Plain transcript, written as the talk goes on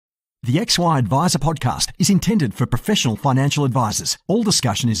The XY Advisor podcast is intended for professional financial advisors. All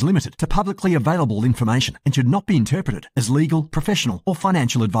discussion is limited to publicly available information and should not be interpreted as legal, professional, or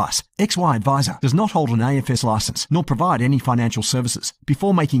financial advice. XY Advisor does not hold an AFS license nor provide any financial services.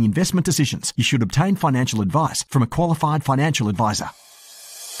 Before making investment decisions, you should obtain financial advice from a qualified financial advisor.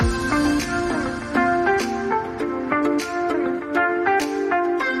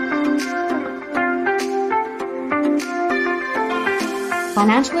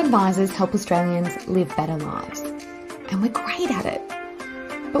 Financial advisors help Australians live better lives, and we're great at it.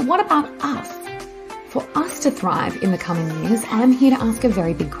 But what about us? For us to thrive in the coming years, I'm here to ask a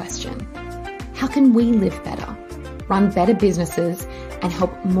very big question. How can we live better, run better businesses, and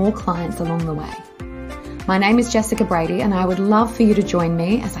help more clients along the way? My name is Jessica Brady, and I would love for you to join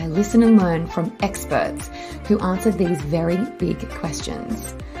me as I listen and learn from experts who answer these very big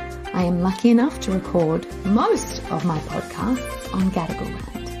questions. I am lucky enough to record most of my podcasts on Gadigal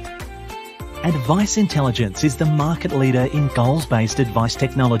land. Advice Intelligence is the market leader in goals-based advice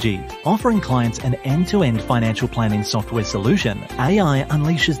technology. Offering clients an end-to-end financial planning software solution, AI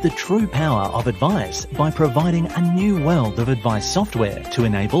unleashes the true power of advice by providing a new world of advice software to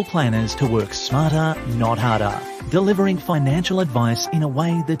enable planners to work smarter, not harder. Delivering financial advice in a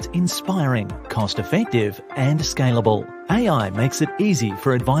way that's inspiring, cost-effective, and scalable. AI makes it easy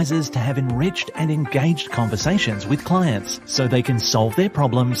for advisors to have enriched and engaged conversations with clients so they can solve their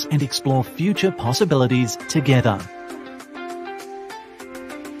problems and explore future possibilities together.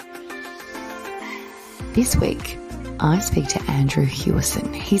 This week, I speak to Andrew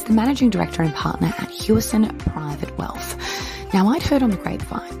Hewison. He's the Managing Director and Partner at Hewison Private Wealth. Now, I'd heard on the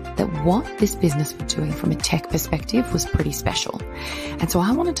grapevine that what this business was doing from a tech perspective was pretty special. And so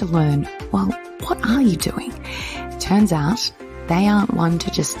I wanted to learn, well, what are you doing? Turns out they aren't one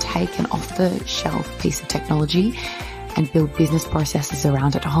to just take an off-the-shelf piece of technology and build business processes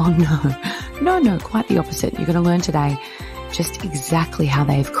around it. Oh, no, quite the opposite. You're going to learn today just exactly how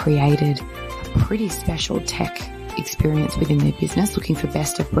they've created a pretty special tech experience within their business, looking for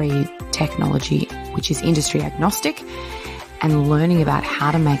best-of-breed technology, which is industry agnostic, and learning about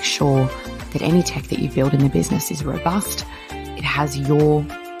how to make sure that any tech that you build in the business is robust. It has your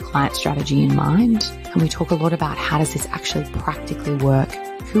client strategy in mind. And we talk a lot about how does this actually practically work,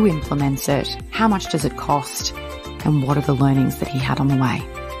 who implements it, how much does it cost, and what are the learnings that he had on the way.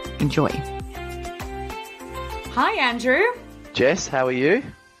 Enjoy. Hi, Andrew. Jess, how are you?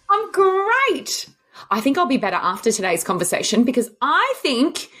 I'm great. I think I'll be better after today's conversation because I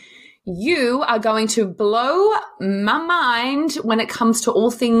think you are going to blow my mind when it comes to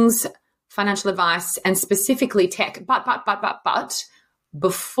all things financial advice and specifically tech. But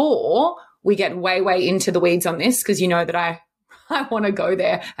before we get way into the weeds on this, because you know that I want to go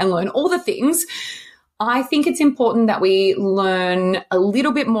there and learn all the things, I think it's important that we learn a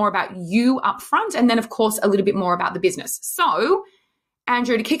little bit more about you up front and then, of course, a little bit more about the business. So,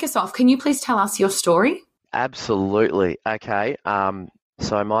 Andrew, to kick us off, can you please tell us your story? Absolutely. Okay.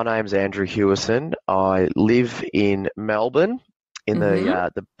 So my name's Andrew Hewison. I live in Melbourne in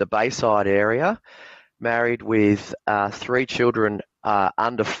the Bayside area, married with 3 children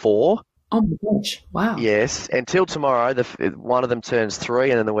under 4. Oh my gosh, wow. Yes, until tomorrow, one of them turns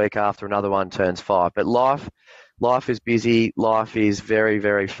 3 and then the week after another one turns 5. But life is busy. Life is very,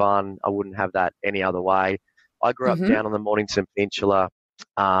 very fun. I wouldn't have that any other way. I grew up down on the Mornington Peninsula,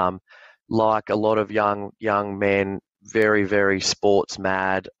 like a lot of young men, very, very sports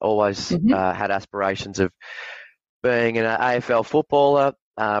mad, always had aspirations of being an AFL footballer,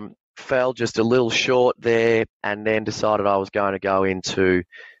 fell just a little short there and then decided I was going to go into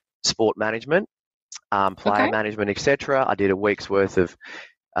sport management, player management, etc. I did a week's worth of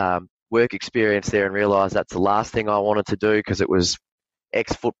work experience there and realised that's the last thing I wanted to do because it was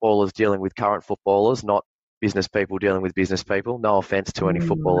ex-footballers dealing with current footballers, not business people dealing with business people. No offence to any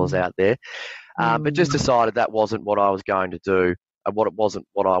footballers out there. But just decided that wasn't what I was going to do, it wasn't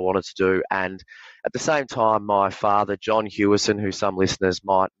what I wanted to do. And at the same time, my father, John Hewison, who some listeners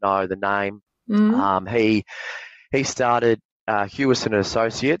might know the name, he started Hewison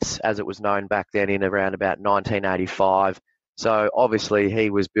Associates, as it was known back then, in around about 1985. So obviously he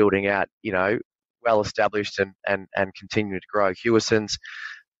was building out, well established and continuing to grow Hewison's.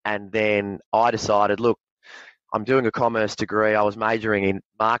 And then I decided, look, I'm doing a commerce degree. I was majoring in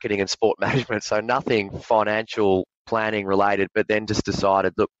marketing and sport management, so nothing financial planning related, but then just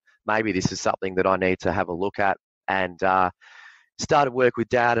decided, look, maybe this is something that I need to have a look at, and started work with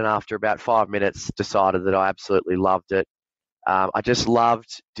Dad, and after about 5 minutes decided that I absolutely loved it. I just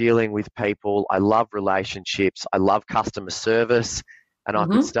loved dealing with people. I love relationships. I love customer service, and I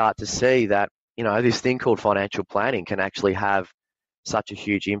could start to see that, this thing called financial planning can actually have such a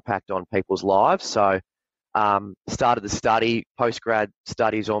huge impact on people's lives. So started the study, postgrad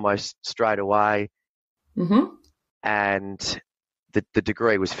studies almost straight away. Mm-hmm. And the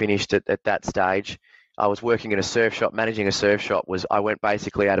degree was finished at that stage. I was working in a surf shop. Managing a surf shop I went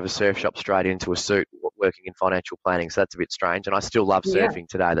basically out of a surf shop straight into a suit working in financial planning. So that's a bit strange. And I still love surfing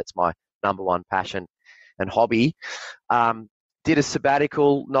today. That's my number one passion and hobby. Did a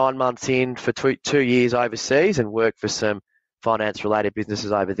sabbatical 9 months in for 2 years overseas and worked for some finance-related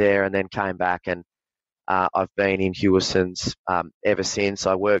businesses over there, and then came back, and I've been in Hewison's ever since.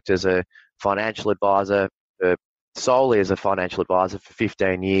 I worked as a financial advisor, solely as a financial advisor for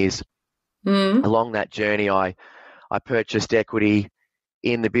 15 years. Along that journey, I purchased equity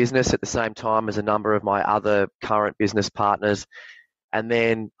in the business at the same time as a number of my other current business partners. And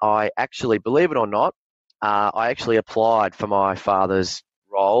then I actually, believe it or not, I actually applied for my father's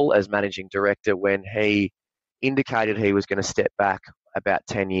role as managing director when he indicated he was going to step back about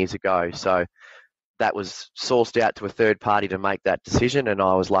 10 years ago. So that was sourced out to a third party to make that decision, and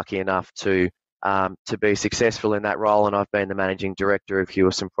I was lucky enough to be successful in that role. And I've been the managing director of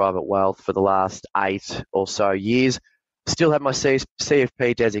Hewison Private Wealth for the last 8 or so years. Still have my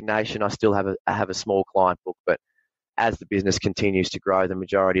CFP designation. I still have a small client book, but as the business continues to grow, the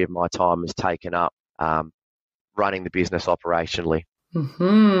majority of my time is taken up running the business operationally.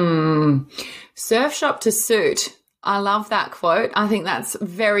 Surf shop to suit. I love that quote. I think that's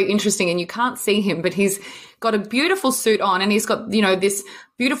very interesting, and you can't see him, but he's got a beautiful suit on, and he's got, this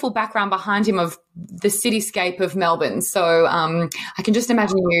beautiful background behind him of the cityscape of Melbourne. So I can just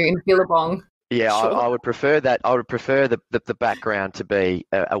imagine you in Billabong. Yeah, Sure. I would prefer that. I would prefer the background to be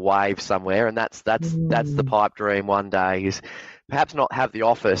a wave somewhere, and that's the pipe dream one day, is perhaps not have the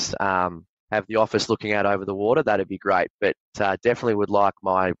office looking out over the water. That'd be great, but definitely would like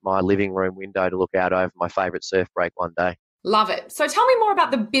my living room window to look out over my favourite surf break one day. Love it. So tell me more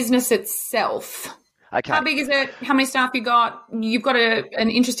about the business itself. Okay. How big is it? How many staff you got? You've got an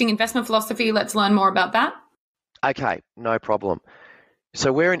interesting investment philosophy. Let's learn more about that. Okay, no problem.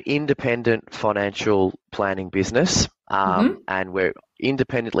 So we're an independent financial planning business, and we're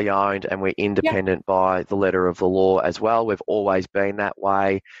independently owned, and we're independent by the letter of the law as well. We've always been that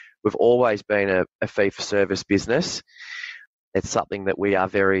way. We've always been a fee-for-service business. It's something that we are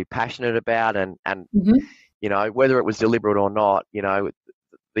very passionate about, and whether it was deliberate or not,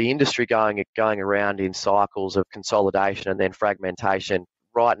 the industry going around in cycles of consolidation and then fragmentation.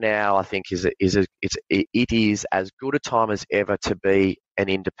 Right now, I think it is as good a time as ever to be an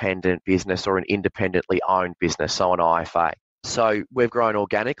independent business or an independently owned business, so an IFA. So we've grown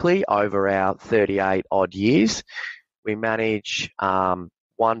organically over our 38 odd years. We manage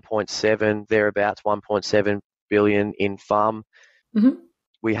 1.7 billion in FUM.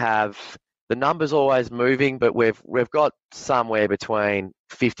 We have, the numbers always moving, but we've got somewhere between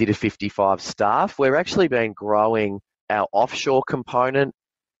 50 to 55 staff. We've actually been growing our offshore component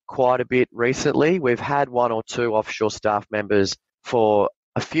quite a bit recently. We've had 1 or 2 offshore staff members for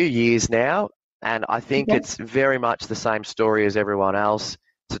a few years now, and I think it's very much the same story as everyone else.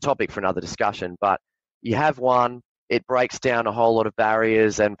 It's a topic for another discussion, but you have one, it breaks down a whole lot of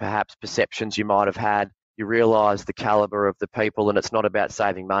barriers and perhaps perceptions you might have had. You realise the calibre of the people, and it's not about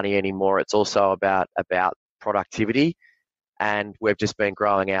saving money anymore. It's also about productivity, and we've just been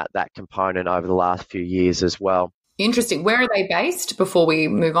growing out that component over the last few years as well. Interesting. Where are they based before we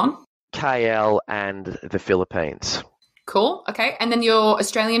move on? KL and the Philippines. Cool. Okay. And then your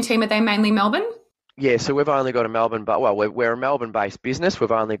Australian team, are they mainly Melbourne? Yeah, so we've only got a Melbourne, but we're a Melbourne-based business.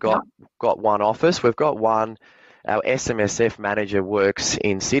 We've only got one office. We've got one. Our SMSF manager works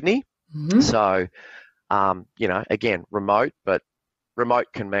in Sydney. So, again, remote, but remote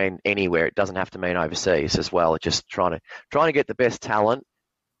can mean anywhere. It doesn't have to mean overseas as well. It's just trying to get the best talent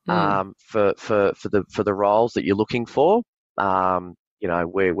for the roles that you're looking for.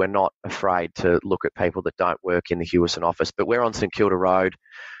 We're not afraid to look at people that don't work in the Hewison office, but we're on St Kilda Road,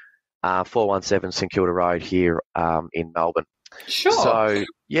 417 St Kilda Road here in Melbourne. Sure. So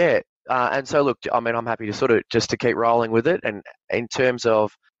and so look, I mean, I'm happy to sort of just to keep rolling with it. And in terms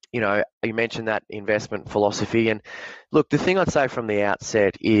of, you mentioned that investment philosophy, and look, the thing I'd say from the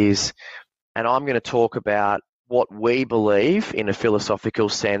outset is, and I'm going to talk about what we believe in a philosophical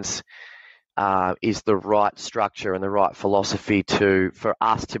sense is the right structure and the right philosophy for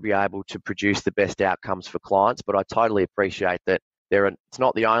us to be able to produce the best outcomes for clients. But I totally appreciate that it's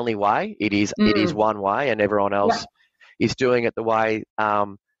not the only way. It is one way, and everyone else is doing it the way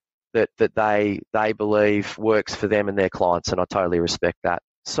that they believe works for them and their clients, and I totally respect that.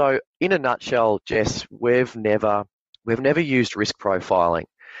 So in a nutshell, Jess, we've never used risk profiling.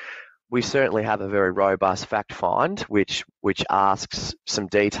 we certainly have a very robust fact find, which asks some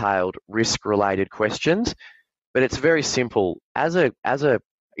detailed risk-related questions. But it's very simple. As a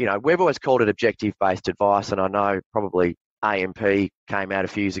we've always called it objective-based advice, and I know probably AMP came out a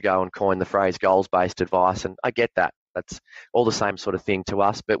few years ago and coined the phrase goals-based advice, and I get that. That's all the same sort of thing to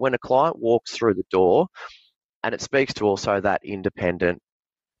us. But when a client walks through the door, and it speaks to also that the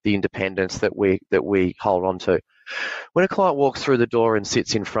independence that we hold on to. When a client walks through the door and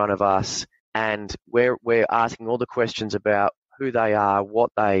sits in front of us, and we're asking all the questions about who they are,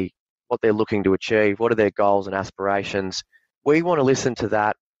 what they're looking to achieve, what are their goals and aspirations, we want to listen to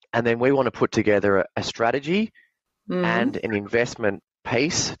that, and then we want to put together a strategy and an investment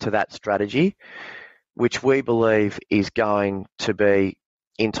piece to that strategy, which we believe is going to be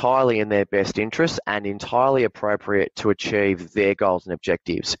entirely in their best interest and entirely appropriate to achieve their goals and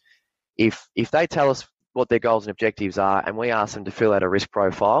objectives. If they tell us what their goals and objectives are, and we ask them to fill out a risk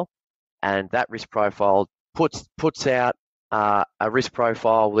profile, and that risk profile puts out a risk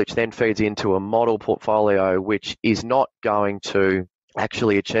profile which then feeds into a model portfolio which is not going to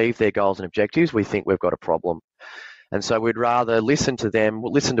actually achieve their goals and objectives, we think we've got a problem. And so we'd rather listen to them,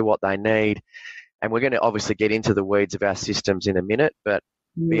 listen to what they need, and we're going to obviously get into the weeds of our systems in a minute, but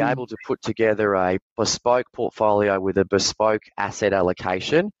be able to put together a bespoke portfolio with a bespoke asset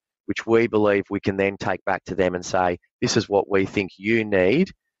allocation, which we believe we can then take back to them and say, this is what we think you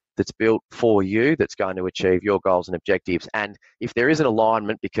need that's built for you, that's going to achieve your goals and objectives. And if there is an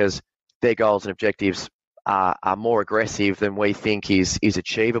alignment because their goals and objectives are more aggressive than we think is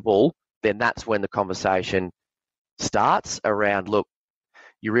achievable, then that's when the conversation starts around, look,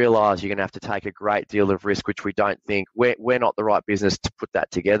 you realise you're going to have to take a great deal of risk, which we don't think, we're not the right business to put that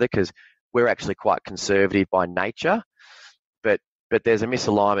together because we're actually quite conservative by nature. But there's a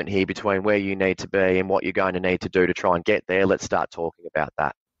misalignment here between where you need to be and what you're going to need to do to try and get there. Let's start talking about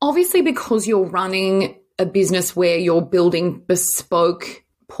that. Obviously, because you're running a business where you're building bespoke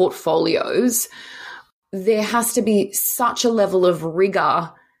portfolios, there has to be such a level of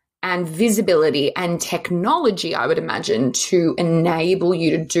rigor and visibility and technology, I would imagine, to enable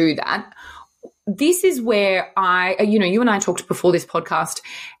you to do that. This is where you and I talked before this podcast,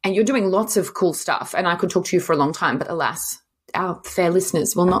 and you're doing lots of cool stuff, and I could talk to you for a long time, but alas, our fair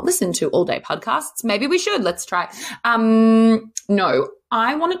listeners will not listen to all-day podcasts. Maybe we should. Let's try. No,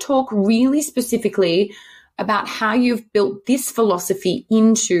 I want to talk really specifically about how you've built this philosophy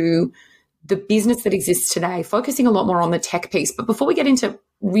into the business that exists today, focusing a lot more on the tech piece. But before we get into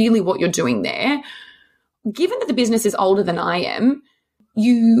really what you're doing there, given that the business is older than I am,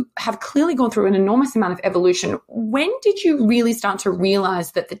 you have clearly gone through an enormous amount of evolution. When did you really start to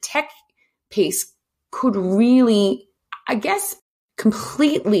realize that the tech piece could really, I guess,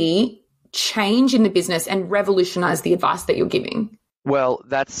 completely change in the business and revolutionize the advice that you're giving? Well,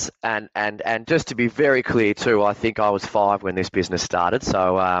 that's and just to be very clear too, I think I was 5 when this business started,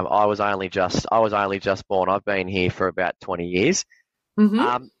 so I was only just born. I've been here for about 20 years,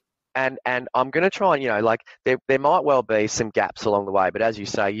 and I'm going to try and there might well be some gaps along the way, but as you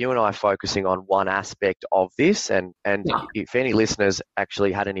say, you and I are focusing on one aspect of this, and if any listeners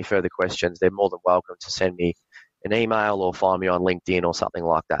actually had any further questions, they're more than welcome to send me an email or find me on LinkedIn or something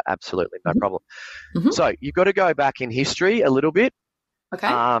like that. Absolutely, no problem. So you've got to go back in history a little bit. Okay.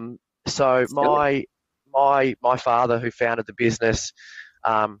 So my father, who founded the business,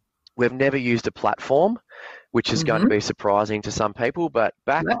 we've never used a platform, which is going to be surprising to some people. But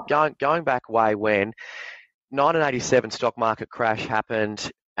going back way when 1987 stock market crash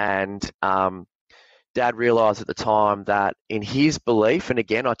happened, and Dad realised at the time that in his belief, and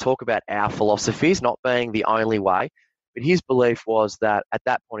again I talk about our philosophies not being the only way, but his belief was that at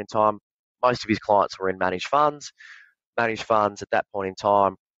that point in time, most of his clients were in managed funds. Managed funds at that point in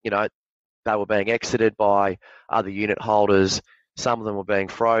time, they were being exited by other unit holders. Some of them were being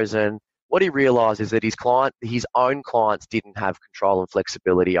frozen. What he realised is that his own clients didn't have control and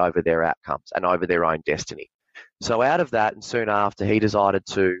flexibility over their outcomes and over their own destiny. So out of that, and soon after, he decided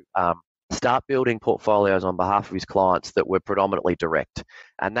to start building portfolios on behalf of his clients that were predominantly direct.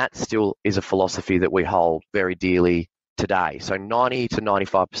 And that still is a philosophy that we hold very dearly today. So 90 to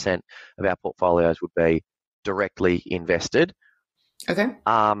 95% of our portfolios would be directly invested. Okay.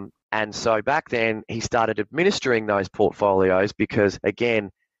 And so back then he started administering those portfolios because,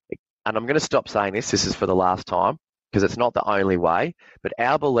 again, and I'm going to stop saying this is for the last time because it's not the only way, but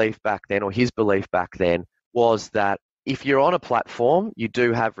our belief back then, or his belief back then, was that if you're on a platform, you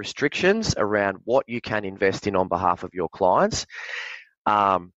do have restrictions around what you can invest in on behalf of your clients.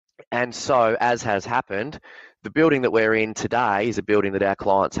 And so, as has happened, the building that we're in today is a building that our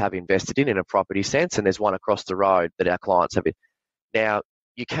clients have invested in a property sense, and there's one across the road that our clients have. Now,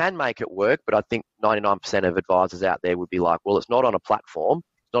 you can make it work, but I think 99% of advisors out there would be like, well, it's not on a platform.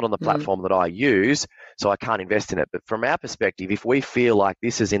 It's not on the platform that I use, so I can't invest in it. But from our perspective, if we feel like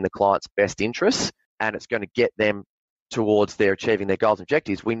this is in the client's best interests and it's going to get them towards their achieving their goals and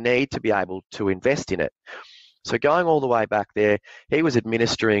objectives, we need to be able to invest in it. So going all the way back there, he was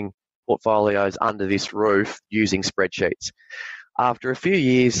administering portfolios under this roof using spreadsheets. After a few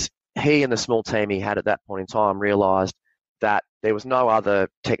years, he and the small team he had at that point in time realised that there was no other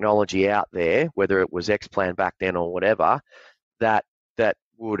technology out there, whether it was Xplan back then or whatever, that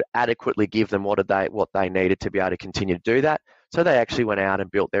would adequately give them what they needed to be able to continue to do that. So they actually went out and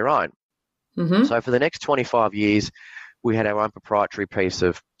built their own. Mm-hmm. So for the next 25 years, we had our own proprietary piece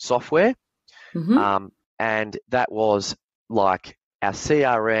of software, and that was like our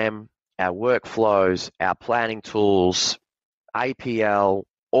CRM, our workflows, our planning tools, APL,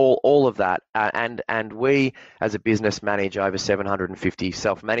 all of that, and we as a business manage over 750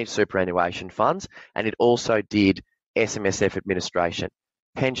 self-managed superannuation funds, and it also did SMSF administration,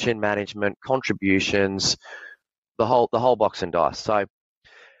 pension management, contributions, the whole box and dice. So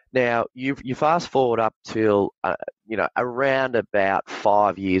now you fast forward up till around about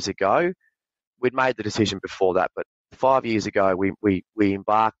 5 years ago. We'd made the decision before that, but 5 years ago we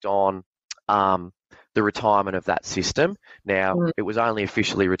embarked on the retirement of that system. Now, it was only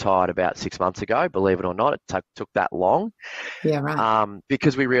officially retired about 6 months ago, believe it or not. It took that long. Yeah, right.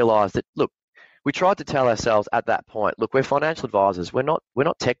 Because we realised that, look, we tried to tell ourselves at that point, look, we're financial advisors. We're not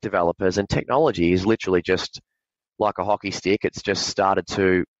tech developers, and technology is literally just like a hockey stick. It's just started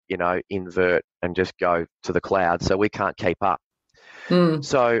to, invert and just go to the cloud, so we can't keep up.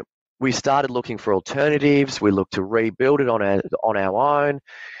 So we started looking for alternatives. We looked to rebuild it on our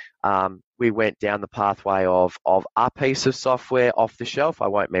own. We went down the pathway of a piece of software off the shelf. I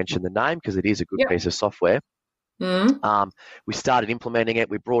won't mention the name because it is a good piece of software. We started implementing it.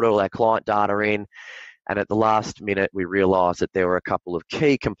 We brought all our client data in, and at the last minute, we realised that there were a couple of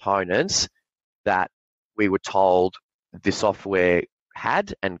key components that we were told the software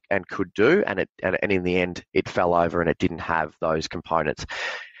had and could do, and in the end, it fell over and it didn't have those components.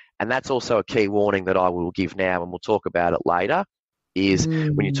 And that's also a key warning that I will give now, and we'll talk about it later. Is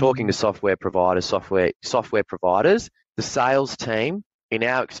when you're talking to software providers, the sales team, in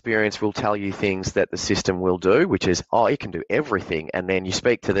our experience, will tell you things that the system will do, which is, it can do everything. And then you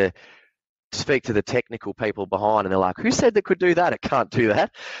speak to the technical people behind, and they're like, who said that could do that? It can't do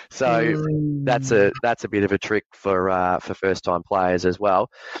that. So that's a bit of a trick for first time players as well.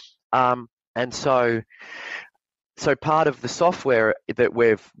 And so part of the software that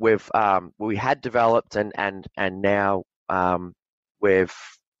we had developed and now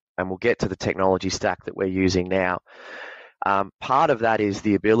we'll get to the technology stack that we're using now. Part of that is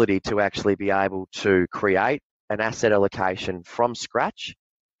the ability to actually be able to create an asset allocation from scratch,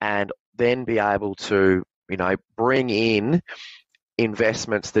 and then be able to, bring in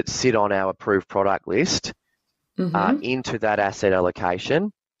investments that sit on our approved product list into that asset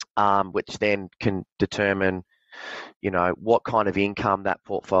allocation, which then can determine, what kind of income that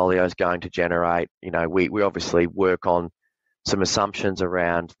portfolio is going to generate. We obviously work on some assumptions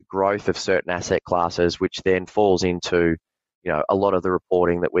around growth of certain asset classes, which then falls into, a lot of the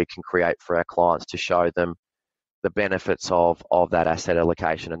reporting that we can create for our clients to show them the benefits of that asset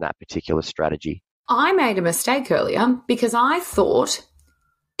allocation and that particular strategy. I made a mistake earlier because I thought,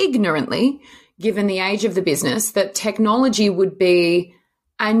 ignorantly, given the age of the business, that technology would be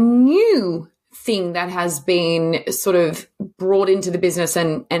a new thing that has been sort of brought into the business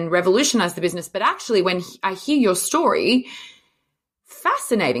and revolutionized the business. But actually, when I hear your story,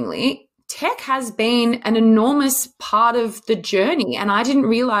 fascinatingly, tech has been an enormous part of the journey. And I didn't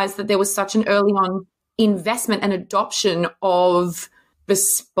realize that there was such an early on investment and adoption of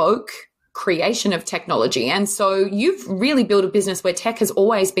bespoke creation of technology. And so you've really built a business where tech has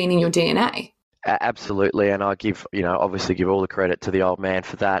always been in your DNA. Absolutely, and I obviously give all the credit to the old man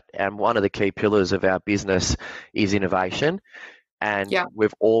for that. And one of the key pillars of our business is innovation, and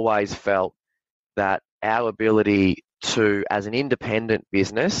we've always felt that our ability to, as an independent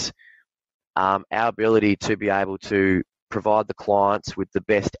business, our ability to be able to provide the clients with the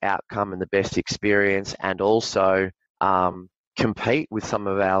best outcome and the best experience, and also compete with some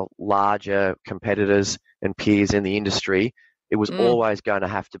of our larger competitors and peers in the industry, it was always going to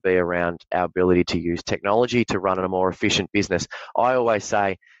have to be around our ability to use technology to run a more efficient business. I always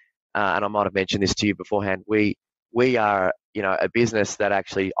say, and I might have mentioned this to you beforehand, we are, a business that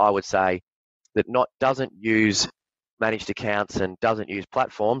actually, I would say, that doesn't use managed accounts and doesn't use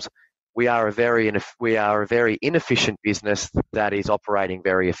platforms. We are a very inefficient business that is operating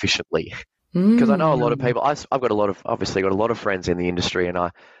very efficiently. Because I know a lot of people. I've obviously got a lot of friends in the industry, and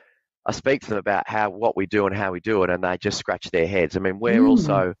I speak to them about what we do and how we do it, and they just scratch their heads. I mean, we're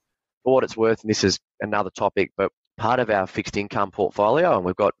also, for what it's worth, and this is another topic, but part of our fixed income portfolio, and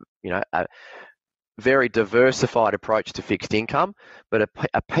we've got a very diversified approach to fixed income, but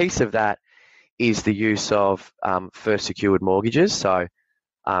a piece of that is the use of first secured mortgages. So,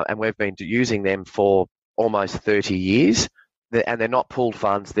 and we've been using them for almost 30 years, and they're not pooled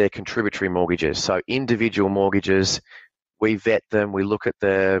funds; they're contributory mortgages. So, individual mortgages, we vet them, we look at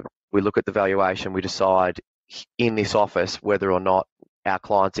the valuation, we decide in this office whether or not our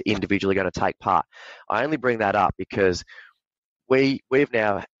clients are individually going to take part. I only bring that up because we've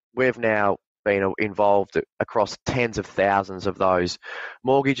now been involved across tens of thousands of those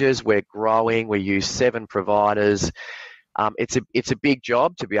mortgages. We're growing. We use 7 providers. It's a big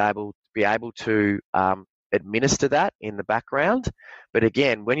job to be able to administer that in the background. But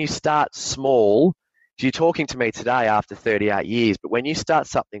again, when you start small, so you're talking to me today after 38 years, but when you start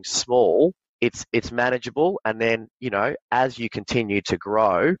something small, it's manageable. And then, as you continue to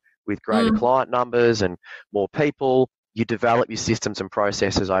grow with greater client numbers and more people, you develop your systems and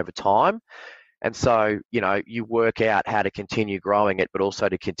processes over time. And so, you work out how to continue growing it, but also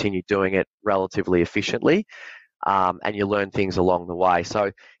to continue doing it relatively efficiently. And you learn things along the way.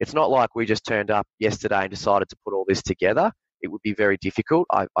 So it's not like we just turned up yesterday and decided to put all this together. It would be very difficult,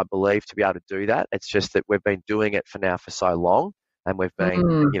 I believe, to be able to do that. It's just that we've been doing it for so long, and we've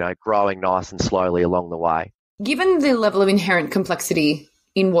been, growing nice and slowly along the way. Given the level of inherent complexity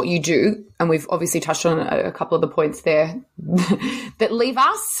in what you do, and we've obviously touched on a couple of the points there that leave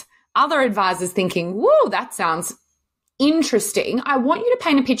us, other advisors, thinking, whoa, that sounds interesting. I want you to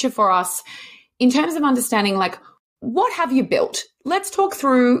paint a picture for us in terms of understanding, like, what have you built? Let's talk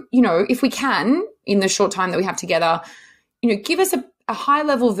through, if we can, in the short time that we have together, give us a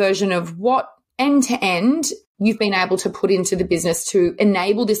high-level version of what end-to-end you've been able to put into the business to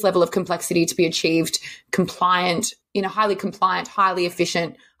enable this level of complexity to be achieved compliant, in a highly compliant, highly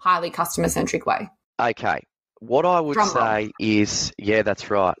efficient, highly customer-centric way. Okay. What I would say is, yeah,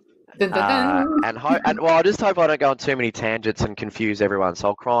 that's right. And I just hope I don't go on too many tangents and confuse everyone. So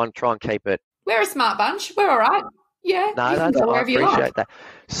I'll try and keep it. We're a smart bunch. We're all right. Yeah. No, I appreciate that.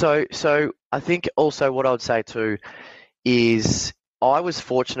 So I think also what I would say too is I was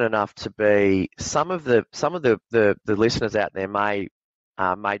fortunate enough to be some of the listeners out there may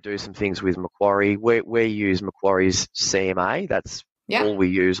do some things with Macquarie. We use Macquarie's CMA. That's all we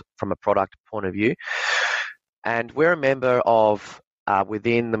use from a product point of view. And we're a member of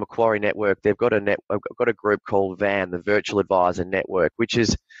within the Macquarie network. They've got a group called VAN, the Virtual Advisor Network, which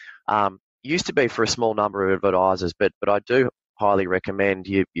is used to be for a small number of advisors, but I do highly recommend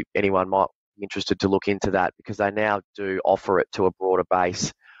anyone might be interested to look into that, because they now do offer it to a broader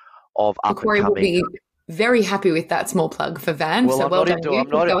base of Macquarie up-and-coming. Will be very happy with that small plug for VAN. Well, so well done.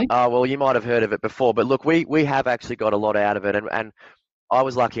 Well, you might have heard of it before, but look, we have actually got a lot out of it, and I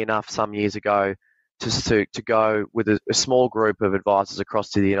was lucky enough some years ago to go with a small group of advisors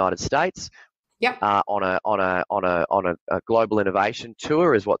across to the United States. Yep. On a global innovation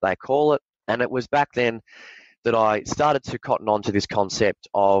tour is what they call it, and it was back then that I started to cotton on to this concept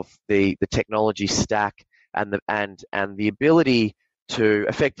of the technology stack and the ability to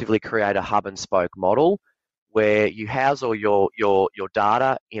effectively create a hub and spoke model where you house all your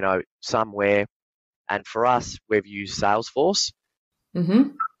data, somewhere. And for us, we've used Salesforce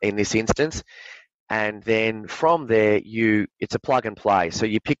in this instance. And then from there, it's a plug and play. So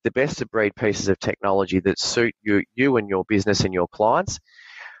you pick the best of breed pieces of technology that suit you and your business and your clients.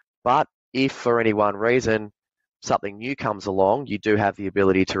 But if for any one reason something new comes along, you do have the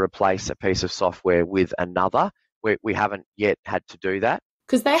ability to replace a piece of software with another. We haven't yet had to do that.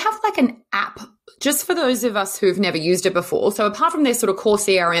 Because they have like an app, just for those of us who've never used it before. So apart from their sort of core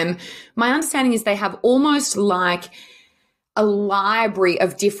CRM, my understanding is they have almost like a library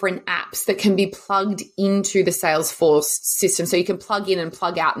of different apps that can be plugged into the Salesforce system. So you can plug in and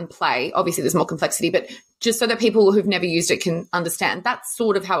plug out and play. Obviously, there's more complexity, but just so that people who've never used it can understand. That's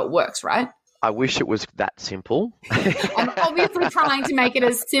sort of how it works, right? I wish it was that simple. I'm obviously trying to make it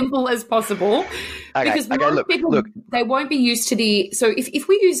as simple as possible. Because most people, they won't be used to the... So if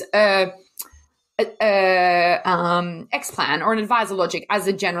we use X-Plan or an Advisor Logic as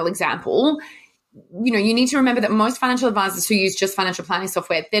a general example, you need to remember that most financial advisors who use just financial planning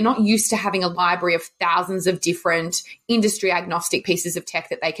software, they're not used to having a library of thousands of different industry agnostic pieces of tech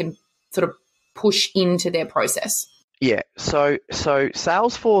that they can sort of push into their process. Yeah. So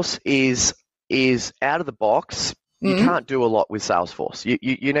Salesforce is out of the box. You can't do a lot with Salesforce.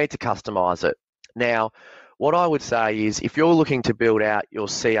 You need to customize it. Now, what I would say is if you're looking to build out your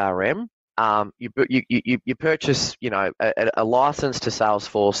CRM, you purchase, a license to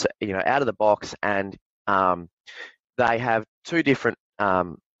Salesforce, out of the box, and they have two different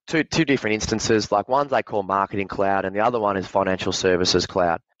instances. Like one's they call Marketing Cloud, and the other one is Financial Services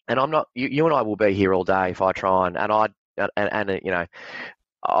Cloud. And I'm not, you and I will be here all day if I try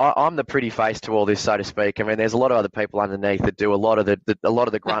I'm the pretty face to all this, so to speak. I mean, there's a lot of other people underneath that do a lot of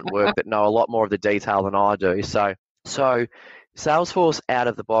the grunt work that know a lot more of the detail than I do. So Salesforce out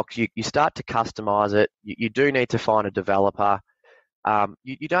of the box, you start to customize it. You do need to find a developer.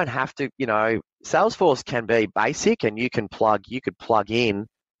 You don't have to, Salesforce can be basic, and you could plug in.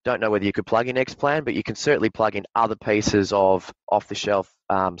 Don't know whether you could plug in Xplan, but you can certainly plug in other pieces of off-the-shelf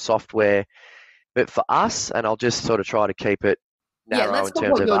software. But for us, and I'll just sort of try to keep it narrow in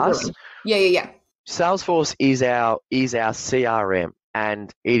terms of us. Doing. Yeah. Salesforce is our CRM,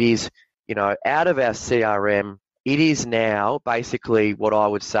 and it is, out of our CRM, it is now basically what I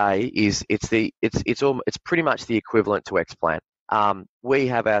would say is it's pretty much the equivalent to Xplan. We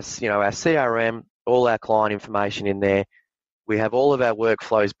have our CRM, all our client information in there. We have all of our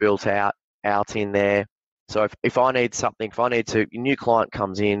workflows built out in there. So if I need something, a new client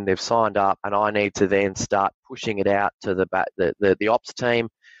comes in, they've signed up, and I need to then start pushing it out to the ops team,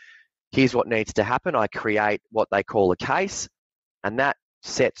 here's what needs to happen. I create what they call a case, and that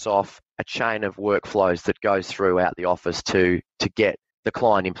sets off a chain of workflows that goes throughout the office to get the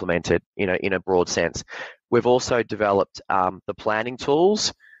client implemented, in a broad sense. We've also developed the planning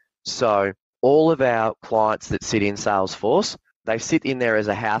tools. So all of our clients that sit in Salesforce, they sit in there as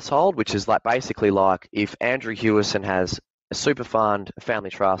a household, which is basically like if Andrew Hewison has a super fund, a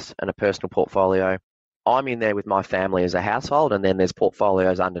family trust, and a personal portfolio, I'm in there with my family as a household, and then there's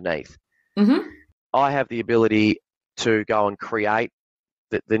portfolios underneath. Mm-hmm. I have the ability to go and create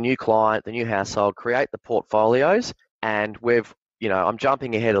the new client, the new household, create the portfolios, and I'm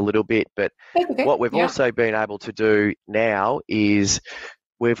jumping ahead a little bit, but what we've also been able to do now is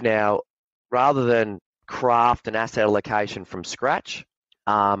we've now, rather than craft an asset allocation from scratch,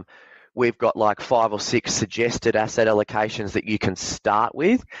 we've got like 5 or 6 suggested asset allocations that you can start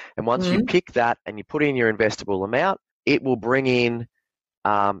with. And once you pick that and you put in your investable amount, it will bring in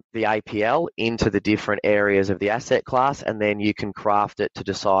the APL into the different areas of the asset class, and then you can craft it to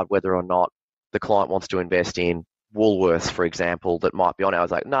decide whether or not the client wants to invest in Woolworths, for example, that might be on. I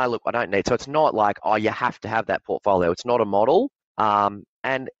was like, no, look, I don't need. So it's not like, oh, you have to have that portfolio. It's not a model.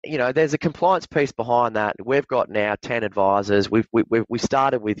 And there's a compliance piece behind that. We've got now 10 advisors. We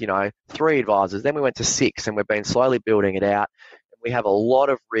started with 3 advisors, then we went to 6, and we've been slowly building it out. We have a lot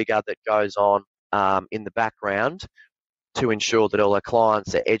of rigor that goes on in the background to ensure that all our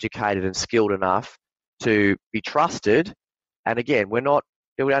clients are educated and skilled enough to be trusted. And again, we don't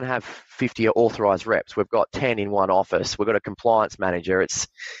have 50 authorised reps. We've got 10 in one office. We've got a compliance manager.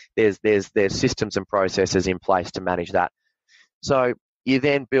 There's systems and processes in place to manage that. So you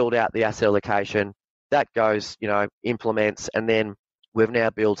then build out the asset allocation. That goes, implements, and then we've now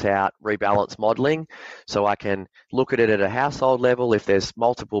built out rebalance modelling. So I can look at it at a household level. If there's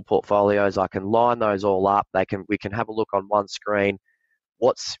multiple portfolios, I can line those all up. We can have a look on one screen,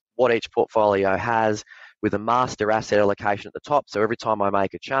 what each portfolio has, with a master asset allocation at the top. So every time I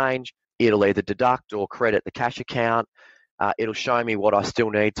make a change, it'll either deduct or credit the cash account. It'll show me where I still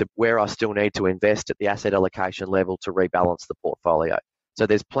need to invest at the asset allocation level to rebalance the portfolio. So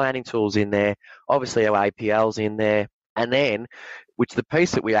there's planning tools in there. Obviously our APL's in there. And then, which the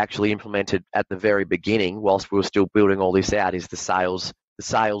piece that we actually implemented at the very beginning, whilst we were still building all this out, is the sales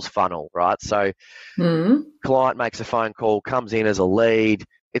funnel, right? So client makes a phone call, comes in as a lead.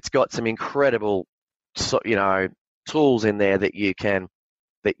 It's got some incredible tools in there where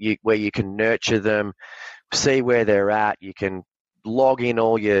you can nurture them, see where they're at. You can log in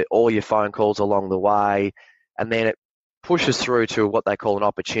all your phone calls along the way, and then it pushes through to what they call an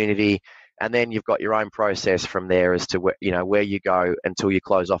opportunity, and then you've got your own process from there as to where you go until you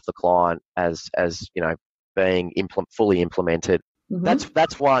close off the client as being fully implemented.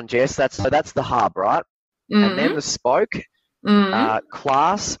 That's one, Jess. That's the hub, right? And then the spoke.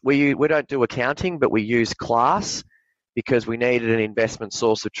 Class, we don't do accounting, but we use Class because we needed an investment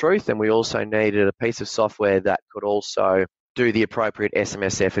source of truth, and we also needed a piece of software that could also do the appropriate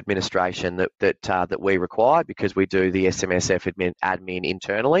SMSF administration that we require, because we do the SMSF admin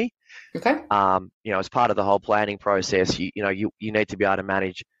internally. Okay. As part of the whole planning process, you need to be able to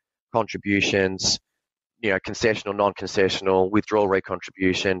manage contributions, concessional, non-concessional, withdrawal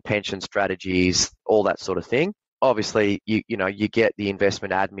recontribution, pension strategies, all that sort of thing. Obviously, you get the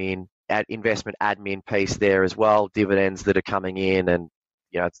investment admin piece there as well, dividends that are coming in, and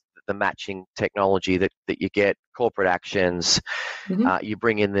the matching technology that you get, corporate actions. You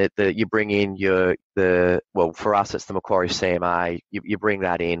bring in well, for us it's the Macquarie CMA. You bring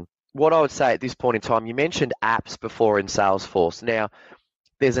that in. What I would say at this point in time, you mentioned apps before in Salesforce. Now,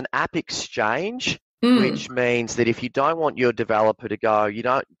 there's an app exchange, which means that if you don't want your developer to go, you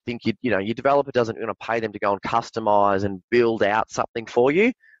don't think your developer doesn't want to pay them to go and customize and build out something for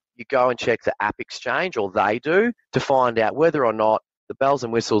you, you go and check the app exchange, or they do, to find out whether or not the bells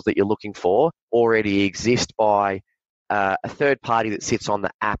and whistles that you're looking for already exist by a third party that sits on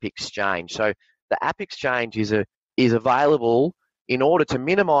the app exchange. So the app exchange is available in order to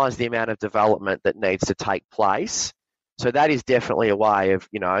minimize the amount of development that needs to take place. So that is definitely a way of,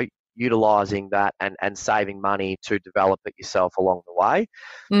 utilizing that and saving money to develop it yourself along the way.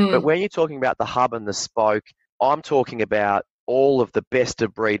 But when you're talking about the hub and the spoke, I'm talking about all of the best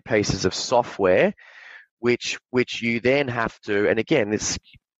of breed pieces of software, which you then have to, and again,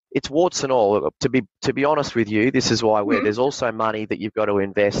 it's warts and all. To be honest with you, this is why there's also money that you've got to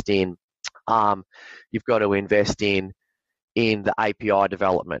invest in. You've got to invest in the API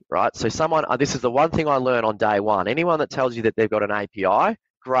development, right? So this is the one thing I learned on day one. Anyone that tells you that they've got an API,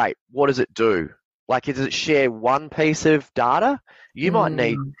 great. What does it do? Like, does it share one piece of data? You might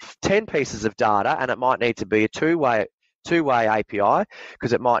need 10 pieces of data, and it might need to be a two-way API,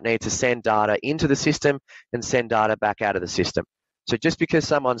 because it might need to send data into the system and send data back out of the system. So just because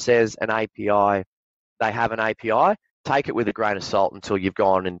someone says an API, they have an API, take it with a grain of salt until you've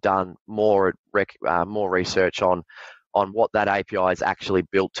gone and done more research on what that API is actually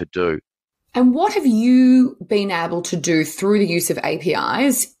built to do. And what have you been able to do through the use of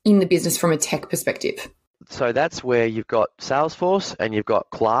APIs in the business from a tech perspective? So that's where you've got Salesforce and you've got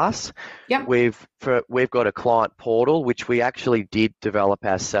Class. Yep. We've got a client portal, which we actually did develop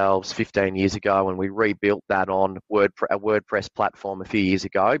ourselves 15 years ago, and we rebuilt that on a WordPress platform a few years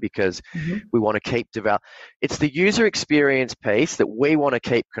ago, because we want to keep It's the user experience piece that we want to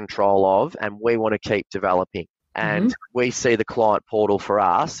keep control of, and we want to keep developing. And we see the client portal for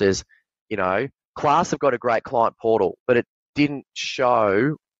us as, Class have got a great client portal, but it didn't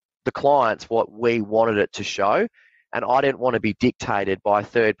show the clients what we wanted it to show. And I didn't want to be dictated by a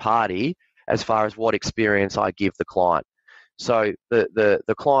third party as far as what experience I give the client. So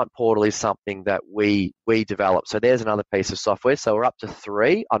the client portal is something that we develop. So there's another piece of software. So we're up to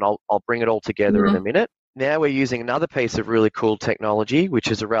 3, and I'll bring it all together in a minute. Now we're using another piece of really cool technology,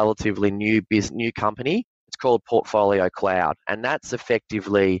 which is a relatively new company. It's called Portfolio Cloud, and that's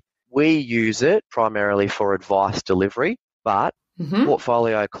effectively, we use it primarily for advice delivery, but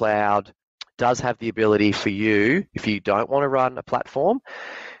Portfolio Cloud does have the ability for you, if you don't want to run a platform,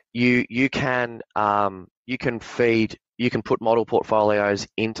 you can put model portfolios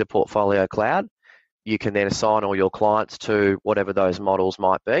into Portfolio Cloud. You can then assign all your clients to whatever those models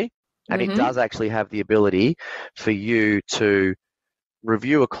might be, and it does actually have the ability for you to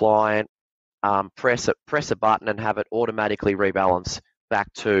review a client, press a button and have it automatically rebalance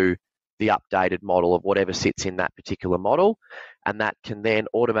back to the updated model of whatever sits in that particular model. And that can then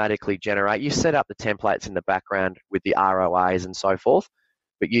automatically generate, you set up the templates in the background with the ROAs and so forth,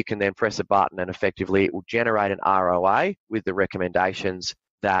 but you can then press a button and effectively it will generate an ROA with the recommendations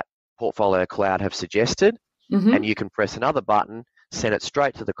that Portfolio Cloud have suggested. And you can press another button, send it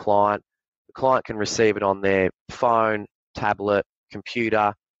straight to the client. The client can receive it on their phone, tablet,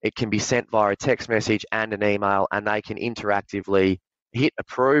 computer. It can be sent via a text message and an email, and they can interactively hit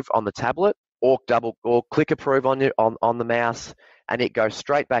approve on the tablet or click approve on the mouse, and it goes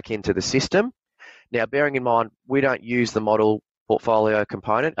straight back into the system. Now, bearing in mind, we don't use the model portfolio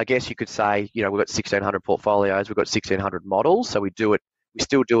component. I guess you could say, we've got 1,600 portfolios, we've got 1,600 models, so we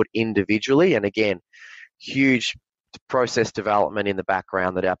still do it individually. And again, huge process development in the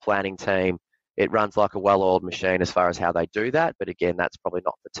background that our planning team, it runs like a well-oiled machine as far as how they do that. But again, that's probably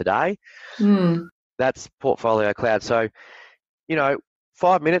not for today. That's Portfolio Cloud. So,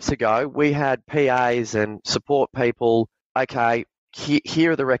 5 minutes ago, we had PAs and support people. Okay,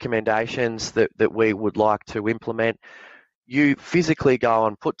 here are the recommendations that we would like to implement. You physically go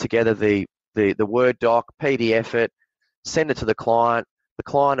and put together the Word doc, PDF it, send it to the client. The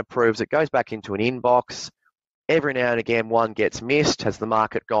client approves it, goes back into an inbox. Every now and again, one gets missed. Has the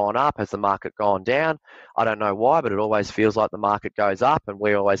market gone up? Has the market gone down? I don't know why, but it always feels like the market goes up and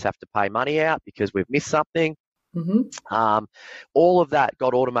we always have to pay money out because we've missed something. All of that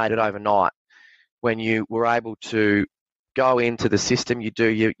got automated overnight when you were able to go into the system. You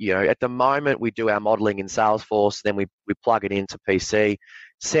do at the moment we do our modeling in Salesforce, then we plug it into PC,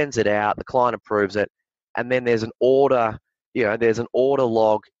 sends it out, the client approves it, and then there's an order. There's an order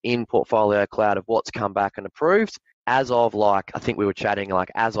log in Portfolio Cloud of what's come back and approved, as of I think we were chatting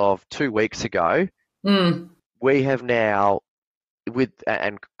as of 2 weeks ago, we have now,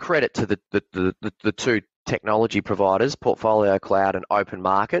 and credit to the two technology providers, Portfolio Cloud and Open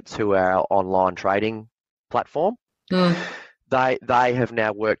Markets, who are our online trading platform. They have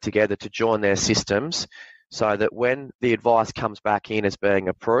now worked together to join their systems so that when the advice comes back in as being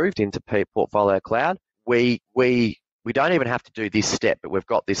approved into Portfolio Cloud, we don't even have to do this step, but we've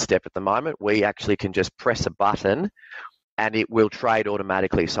got this step at the moment. We actually can just press a button and it will trade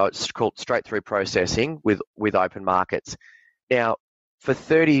automatically. So it's called straight-through processing with Open Markets. Now, for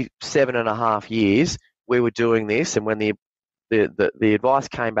 37 and a half years, we were doing this, and when the advice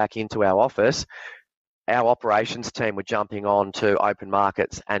came back into our office, our operations team were jumping on to Open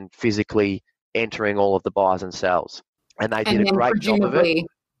Markets and physically entering all of the buys and sells. And they did a great job of it.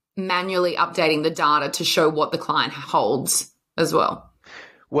 Manually updating the data to show what the client holds as well.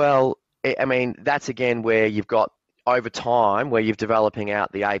 Well, I mean, that's again where you've got over time where you're developing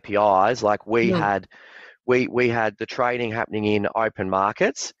out the APIs. Like we had the trading happening in Open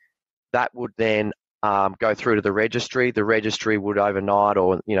Markets. That would then go through to the registry. The registry would overnight,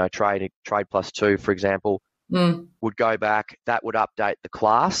 or trade plus two, for example, would go back. That would update the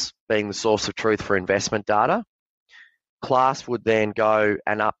class, being the source of truth for investment data. Class would then go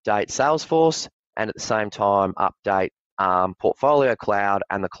and update Salesforce, and at the same time update Portfolio Cloud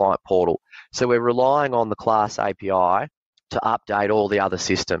and the client portal. So we're relying on the Class API to update all the other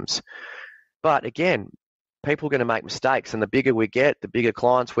systems. But again, people are going to make mistakes, and the bigger we get, the bigger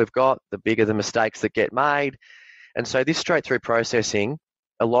clients we've got, the bigger the mistakes that get made. And so this straight-through processing,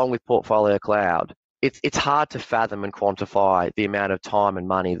 along with Portfolio Cloud, it's hard to fathom and quantify the amount of time and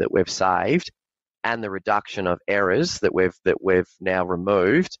money that we've saved and the reduction of errors that we've now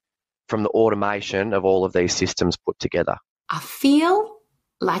removed from the automation of all of these systems put together. I feel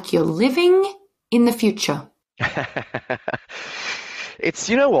like you're living in the future. It's,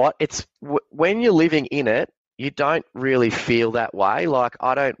 it's when you're living in it, you don't really feel that way. Like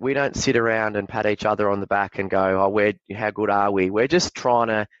we don't sit around and pat each other on the back and go, oh, how good are we? We're just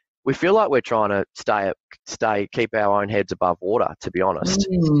we feel like we're trying to keep our own heads above water, to be honest.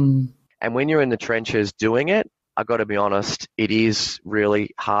 And when you're in the trenches doing it, I've got to be honest, it is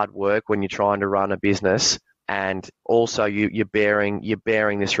really hard work when you're trying to run a business, and also you're bearing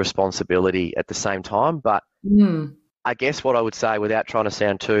this responsibility at the same time. But I guess what I would say, without trying to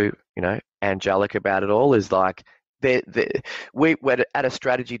sound too, angelic about it all, is like we're at a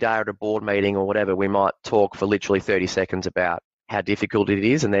strategy day or at a board meeting or whatever, we might talk for literally 30 seconds about how difficult it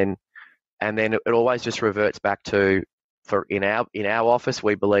is, and then it always just reverts back to, in our office,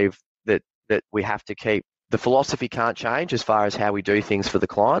 we believe that we have to keep the philosophy can't change as far as how we do things for the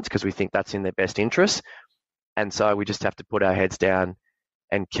clients, because we think that's in their best interest. And so we just have to put our heads down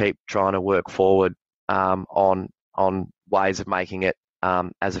and keep trying to work forward on ways of making it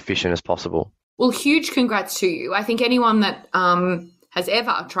as efficient as possible. Well, huge congrats to you. I think anyone that has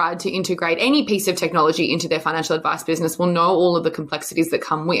ever tried to integrate any piece of technology into their financial advice business will know all of the complexities that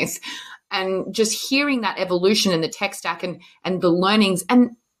come with. And just hearing that evolution in the tech stack and the learnings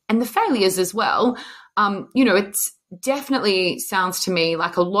and the failures as well, it's definitely sounds to me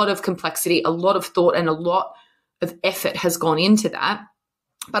like a lot of complexity, a lot of thought, and a lot of effort has gone into that.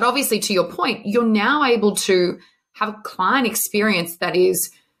 But obviously, to your point, you're now able to have a client experience that is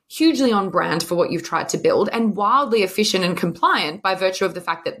hugely on brand for what you've tried to build, and wildly efficient and compliant by virtue of the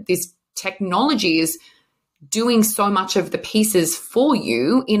fact that this technology is doing so much of the pieces for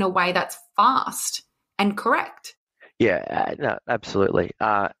you in a way that's fast and correct. Yeah, no, absolutely.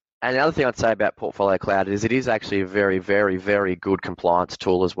 And the other thing I'd say about Portfolio Cloud is it is actually a very, very, very good compliance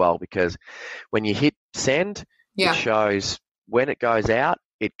tool as well, because when you hit send, it shows when it goes out,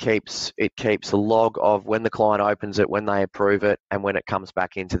 it keeps a log of when the client opens it, when they approve it, and when it comes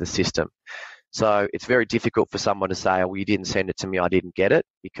back into the system. So it's very difficult for someone to say, oh, you didn't send it to me, I didn't get it,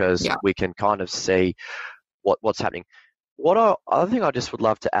 because we can kind of see what's happening. Other thing I just would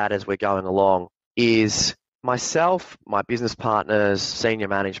love to add as we're going along is myself, my business partners, senior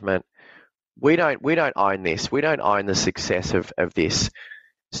management, we don't own this. We don't own the success of this.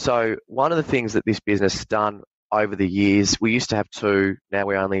 So one of the things that this business has done over the years, we used to have 2, now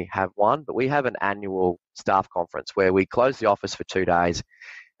we only have 1, but we have an annual staff conference where we close the office for 2 days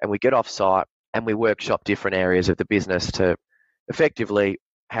and we get off site and we workshop different areas of the business to effectively,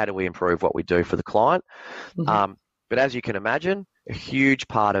 how do we improve what we do for the client? But as you can imagine, a huge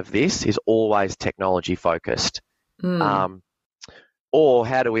part of this is always technology focused. Or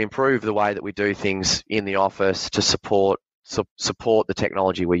how do we improve the way that we do things in the office to support the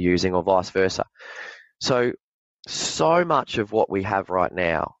technology we're using, or vice versa. So much of what we have right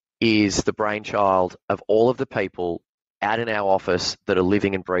now is the brainchild of all of the people out in our office that are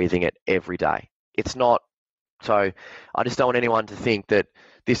living and breathing it every day. It's not, so I just don't want anyone to think that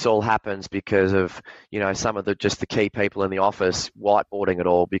this all happens because of, some of just the key people in the office whiteboarding it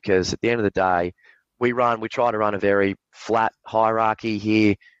all, because at the end of the day, we try to run a very flat hierarchy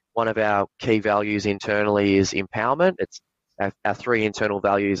here. One of our key values internally is empowerment. It's our 3 internal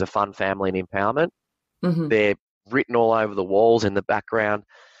values are fun, family, and empowerment. Mm-hmm. They're written all over the walls in the background.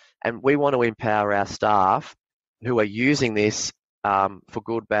 And we want to empower our staff who are using this for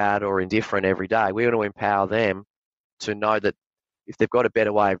good, bad, or indifferent every day. We want to empower them to know that if they've got a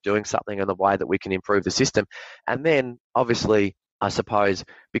better way of doing something and the way that we can improve the system. And then, obviously, I suppose,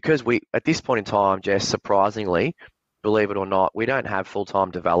 because at this point in time, Jess, surprisingly, believe it or not, we don't have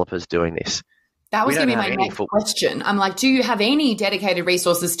full-time developers doing this. That was going to be my next question. I'm like, do you have any dedicated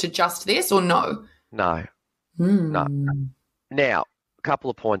resources to just this or no? No. Hmm. No. Now, a couple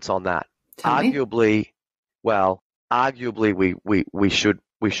of points on that. Tell me. Arguably, we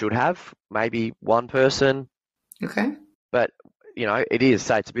should have maybe one person. Okay. But it is,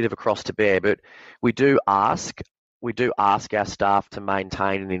 say, it's a bit of a cross to bear. But we do ask our staff to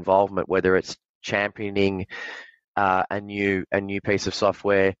maintain an involvement, whether it's championing a new piece of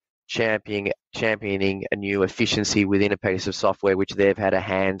software, championing a new efficiency within a piece of software which they've had a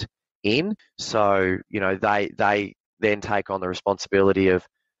hand in. So they then take on the responsibility of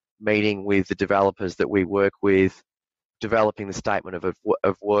meeting with the developers that we work with, developing the statement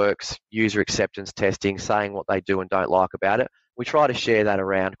of works, user acceptance testing, saying what they do and don't like about it. We try to share that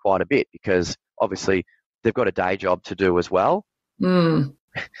around quite a bit because obviously they've got a day job to do as well. Mm.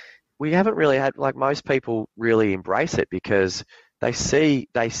 We haven't really had, like, most people really embrace it because they see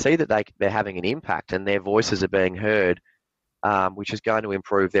that they're having an impact and their voices are being heard, which is going to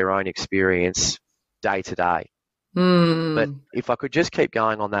improve their own experience day to day. Mm. But if I could just keep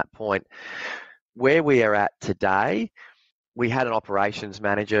going on that point, where we are at today, we had an operations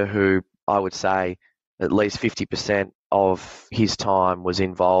manager who I would say at least 50% of his time was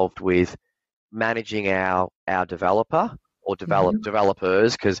involved with managing our developer or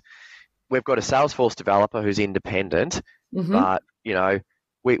developers, because we've got a Salesforce developer who's independent, but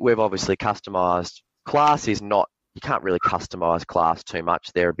we've obviously customized. Class is not, you can't really customize Class too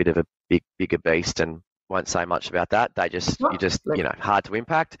much. They're a bit of a bigger beast and won't say much about that. They just, hard to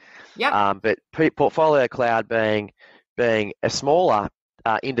impact. Yeah. But Portfolio Cloud being a smaller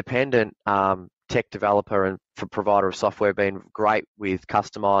independent tech developer and provider of software, been great with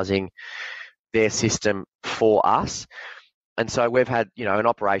customizing their system for us. And so we've had, an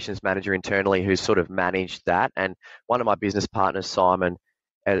operations manager internally who's sort of managed that. And one of my business partners, Simon,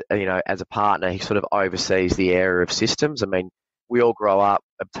 as a partner, he sort of oversees the area of systems. I mean, we all grow up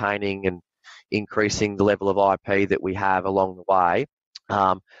obtaining and increasing the level of IP that we have along the way.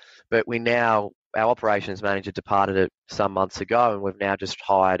 But our operations manager departed it some months ago, and we've now just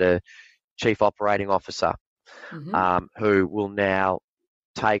hired a chief operating officer who will now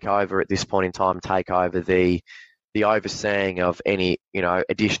take over the overseeing of any,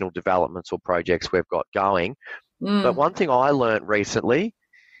 additional developments or projects we've got going. But one thing I learned recently,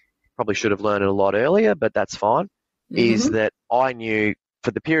 probably should have learned it a lot earlier, but that's fine, is that I knew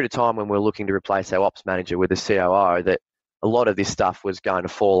for the period of time when we were looking to replace our ops manager with a COO that a lot of this stuff was going to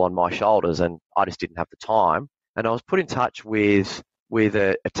fall on my shoulders, and I just didn't have the time. And I was put in touch with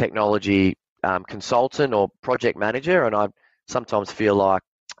a technology consultant or project manager, and I sometimes feel like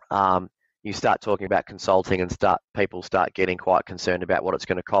you start talking about consulting and people start getting quite concerned about what it's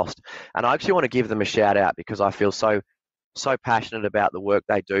going to cost. And I actually want to give them a shout out because I feel so passionate about the work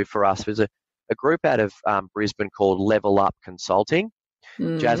they do for us. There's a group out of Brisbane called Level Up Consulting.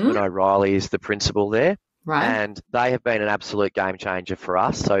 Jasmine O'Reilly is the principal there. Right. And they have been an absolute game changer for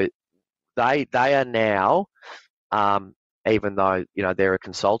us. So they are now, even though, they're a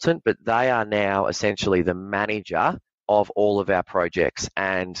consultant, but they are now essentially the manager of all of our projects,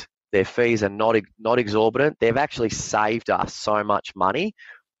 and their fees are not exorbitant. They've actually saved us so much money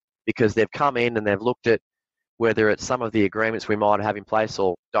because they've come in and they've looked at whether it's some of the agreements we might have in place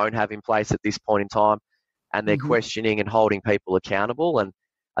or don't have in place at this point in time, and they're questioning and holding people accountable. And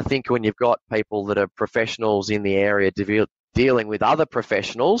I think when you've got people that are professionals in the area dealing with other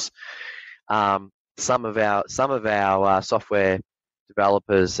professionals, some of our software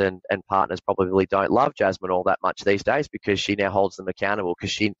developers and partners probably don't love Jasmine all that much these days because she now holds them accountable,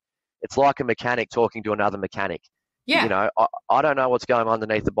 because it's like a mechanic talking to another mechanic. Yeah. I don't know what's going on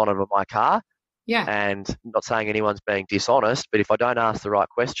underneath the bonnet of my car. Yeah. And I'm not saying anyone's being dishonest, but if I don't ask the right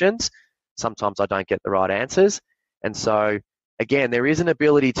questions, sometimes I don't get the right answers. And so, again, there is an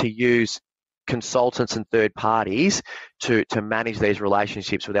ability to use consultants and third parties to manage these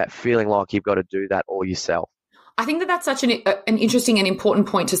relationships without feeling like you've got to do that all yourself. I think that that's such an interesting and important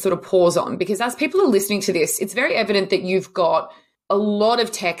point to sort of pause on, because as people are listening to this, it's very evident that you've got a lot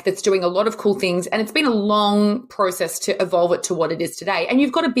of tech that's doing a lot of cool things, and it's been a long process to evolve it to what it is today. And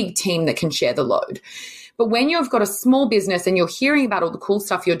you've got a big team that can share the load. But when you've got a small business and you're hearing about all the cool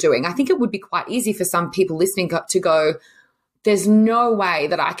stuff you're doing, I think it would be quite easy for some people listening to go, there's no way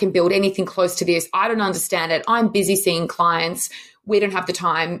that I can build anything close to this. I don't understand it. I'm busy seeing clients. We don't have the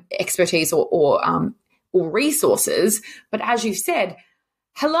time, expertise, or resources. But as you've said,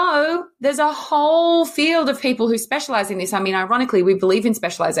 hello, there's a whole field of people who specialize in this. I mean, ironically, we believe in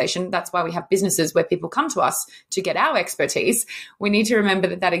specialization. That's why we have businesses where people come to us to get our expertise. We need to remember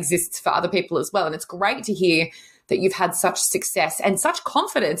that that exists for other people as well. And it's great to hear that you've had such success and such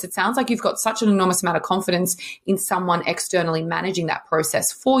confidence. It sounds like you've got such an enormous amount of confidence in someone externally managing that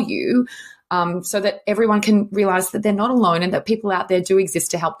process for you, so that everyone can realize that they're not alone and that people out there do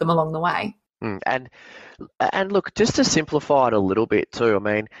exist to help them along the way. And look, just to simplify it a little bit too, I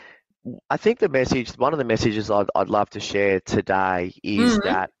mean, I think one of the messages I'd love to share today is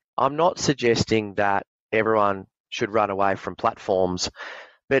that I'm not suggesting that everyone should run away from platforms,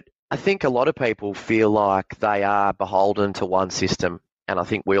 but I think a lot of people feel like they are beholden to one system, and I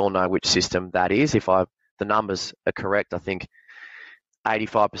think we all know which system that is. If the numbers are correct, I think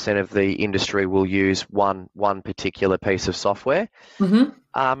 85% of the industry will use one particular piece of software.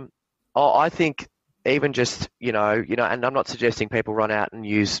 I think even just and I'm not suggesting people run out and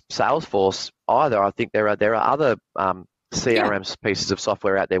use Salesforce either. I think there are other CRM pieces of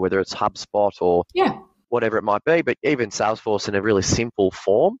software out there, whether it's HubSpot or whatever it might be, but even Salesforce in a really simple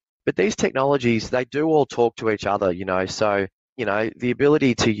form. But these technologies, they do all talk to each other, so the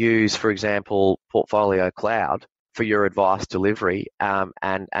ability to use, for example, Portfolio Cloud for your advice delivery,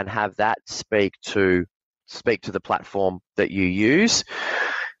 and have that speak to the platform that you use.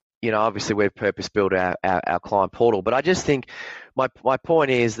 Obviously we've purpose-built our client portal, but I just think my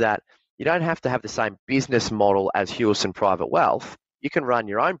point is that you don't have to have the same business model as Hewison Private Wealth. You can run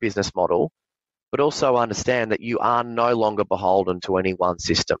your own business model, but also understand that you are no longer beholden to any one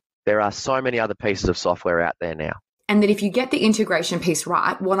system. There are so many other pieces of software out there now. And that if you get the integration piece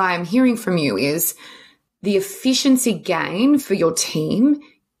right, what I am hearing from you is the efficiency gain for your team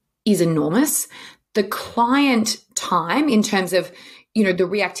is enormous. The client time in terms of the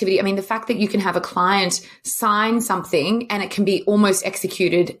reactivity. I mean, the fact that you can have a client sign something and it can be almost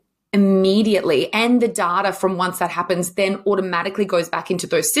executed immediately, and the data from once that happens then automatically goes back into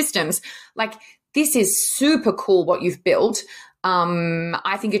those systems. Like, this is super cool what you've built.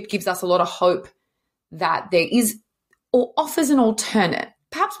 I think it gives us a lot of hope that there is, or offers an alternate.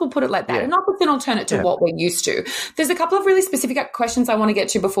 Perhaps we'll put it like that, and offers an alternate to what we're used to. There's a couple of really specific questions I want to get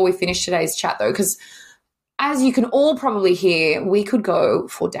to before we finish today's chat, though, because as you can all probably hear, we could go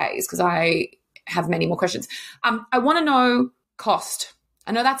for days because I have many more questions. I want to know cost.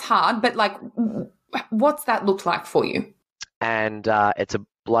 I know that's hard, but what's that looked like for you? And it's a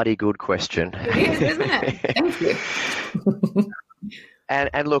bloody good question. It is, isn't it? Thank you.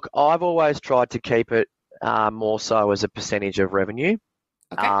 and look, I've always tried to keep it more so as a percentage of revenue.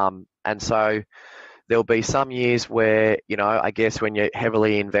 Okay. And so there'll be some years where, I guess when you're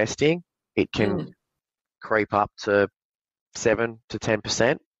heavily investing, it can creep up to 7 to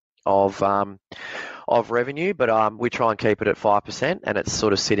 10% of revenue, but we try and keep it at 5%, and it's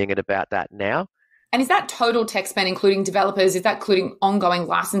sort of sitting at about that now. And is that total tech spend, including developers? Is that including ongoing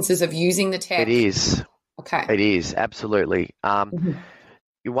licenses of using the tech? It is. Okay. It is, absolutely.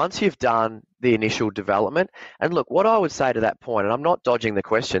 Once you've done the initial development, and look, what I would say to that point, and I'm not dodging the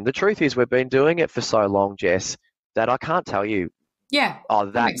question, the truth is we've been doing it for so long, Jess, that I can't tell you,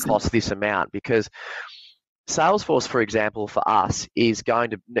 that costs this amount, because Salesforce, for example, for us is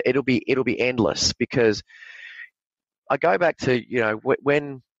it'll be endless, because I go back to,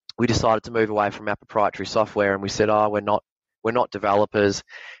 when we decided to move away from our proprietary software and we said, we're not developers.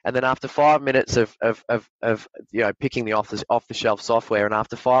 And then after 5 minutes of picking the off the shelf software, and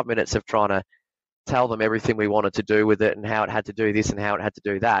after 5 minutes of trying to tell them everything we wanted to do with it and how it had to do this and how it had to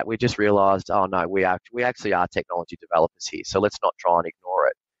do that, we just realized, oh no, we actually are technology developers here. So let's not try and ignore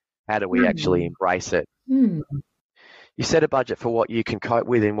it. How do we actually embrace it? You set a budget for what you can cope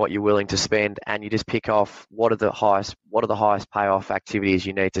with and what you're willing to spend, and you just pick off what are the highest payoff activities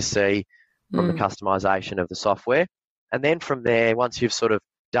you need to see from the customization of the software. And then from there, once you've sort of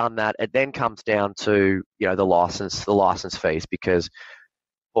done that, it then comes down to the license fees, because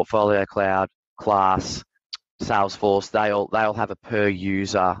Portfolio Cloud, Class, Salesforce, they all have a per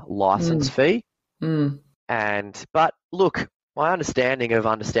user license fee. But look, My understanding of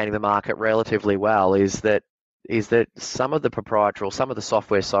understanding the market relatively well is that some of the proprietary, or some of the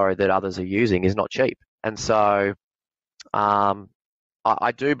software, sorry, that others are using is not cheap, and so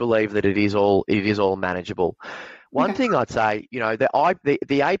I do believe that it is all manageable. One Okay. thing I'd say,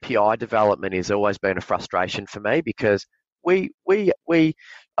 the API development has always been a frustration for me because we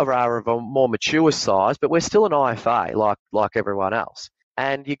are of a more mature size, but we're still an IFA like everyone else.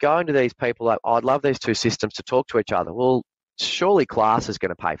 And you go into these people like, I'd love these two systems to talk to each other. Well, surely Class is going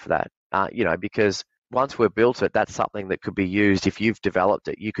to pay for that, because once we've built it, that's something that could be used. If you've developed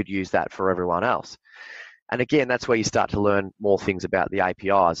it, you could use that for everyone else. And again, that's where you start to learn more things about the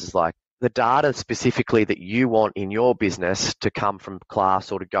APIs. Is like the data specifically that you want in your business to come from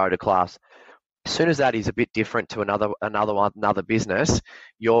Class or to go to Class. As soon as that is a bit different to another business,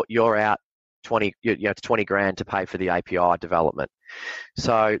 you're out 20 grand to pay for the API development.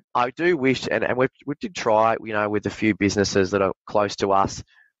 So I do wish, and we did try, with a few businesses that are close to us.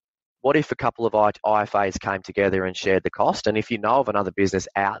 What if a couple of IFAs came together and shared the cost? And if you know of another business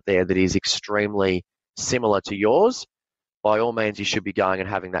out there that is extremely similar to yours, by all means, you should be going and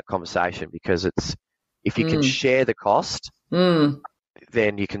having that conversation, because if you can share the cost,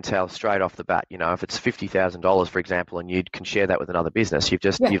 then you can tell straight off the bat. If it's $50,000, for example, and you can share that with another business, you've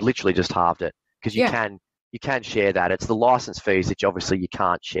literally just halved it, because you can share that. It's the license fees that obviously you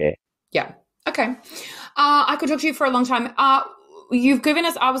can't share. Yeah. Okay. I could talk to you for a long time. You've given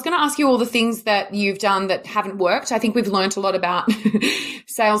us, I was going to ask you all the things that you've done that haven't worked. I think we've learned a lot about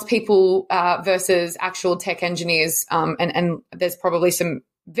salespeople versus actual tech engineers. And there's probably some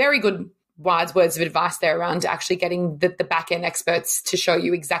very good wise words of advice there around actually getting the back-end experts to show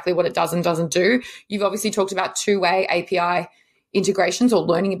you exactly what it does and doesn't do. You've obviously talked about two-way API integrations, or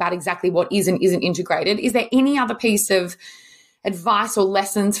learning about exactly what is and isn't integrated. Is there any other piece of advice or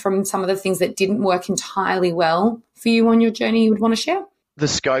lessons from some of the things that didn't work entirely well for you on your journey you would want to share? The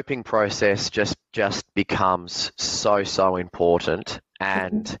scoping process just becomes so important.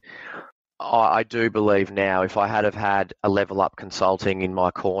 And I do believe now, if I had had a Level Up Consulting in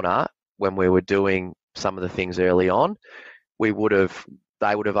my corner when we were doing some of the things early on, they would have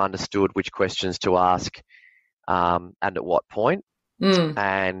understood which questions to ask and at what point.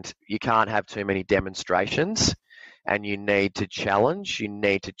 And you can't have too many demonstrations, and you need to challenge. You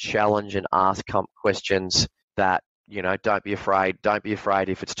need to challenge and ask questions that, don't be afraid. Don't be afraid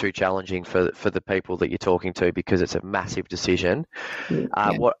if it's too challenging for the people that you're talking to, because it's a massive decision.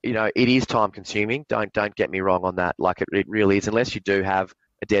 It is time consuming. Don't get me wrong on that. Like it really is, unless you do have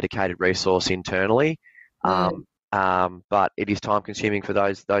a dedicated resource internally. But it is time consuming for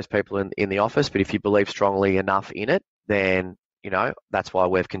those people in the office. But if you believe strongly enough in it, then that's why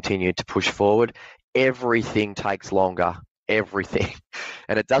we've continued to push forward. Everything takes longer, everything.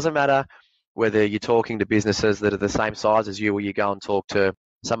 And it doesn't matter whether you're talking to businesses that are the same size as you, or you go and talk to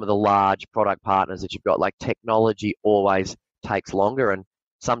some of the large product partners that you've got. Like, technology always takes longer, and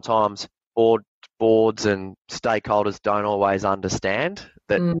sometimes boards and stakeholders don't always understand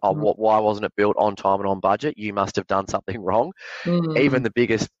that. Why wasn't it built on time and on budget? You must have done something wrong. Even the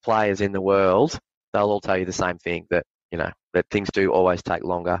biggest players in the world, they'll all tell you the same thing, that that things do always take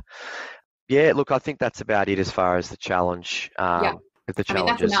longer. Yeah, look, I think that's about it as far as the challenge. The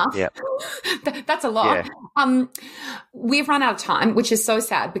challenges. That's enough. Yeah. That's a lot. Yeah. We've run out of time, which is so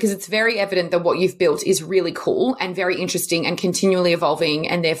sad, because it's very evident that what you've built is really cool and very interesting and continually evolving,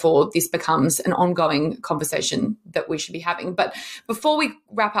 and therefore this becomes an ongoing conversation that we should be having. But before we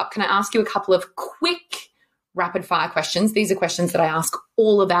wrap up, can I ask you a couple of quick rapid fire questions? These are questions that I ask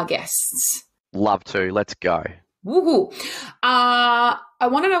all of our guests. Love to. Let's go. Woohoo. I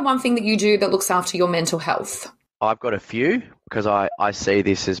want to know one thing that you do that looks after your mental health. I've got a few, because I see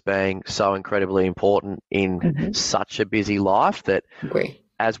this as being so incredibly important in such a busy life, that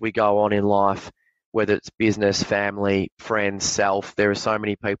as we go on in life, whether it's business, family, friends, self, there are so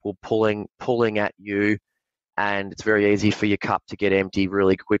many people pulling at you, and it's very easy for your cup to get empty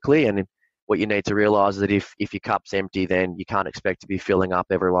really quickly. And what you need to realise is that if your cup's empty, then you can't expect to be filling up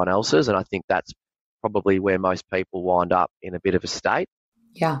everyone else's. And I think that's probably where most people wind up in a bit of a state.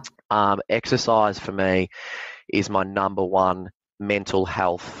 Yeah. Exercise for me is my number one mental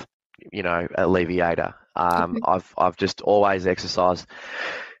health, alleviator. I've just always exercised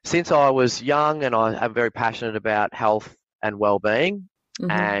since I was young, and I am very passionate about health and well-being.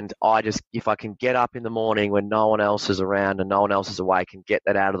 And if I can get up in the morning when no one else is around and no one else is awake, and get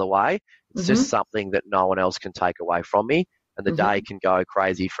that out of the way, it's just something that no one else can take away from me, and the day can go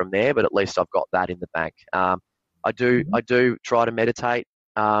crazy from there. But at least I've got that in the bank. I do try to meditate,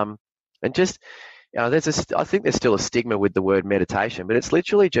 and just I think there's still a stigma with the word meditation, but it's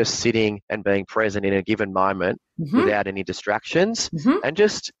literally just sitting and being present in a given moment without any distractions and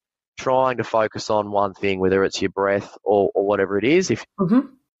just trying to focus on one thing, whether it's your breath or whatever it is.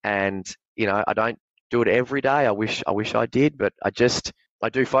 And, I don't do it every day. I wish I did, but I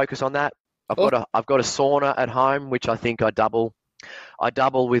do focus on that. I've got a sauna at home, which I think I double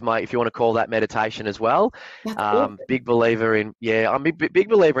with my, if you want to call that meditation as well. Awesome. Big believer in, I'm a big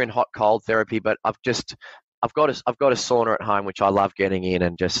believer in hot cold therapy, but I've got a sauna at home, which I love getting in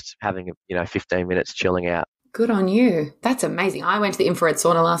and just having 15 minutes chilling out. Good on you. That's amazing. I went to the infrared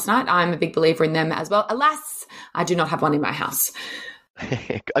sauna last night. I'm a big believer in them as well. Alas, I do not have one in my house.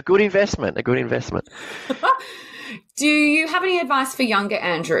 A good investment. Do you have any advice for younger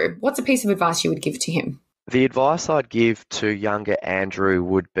Andrew? What's a piece of advice you would give to him? The advice I'd give to younger Andrew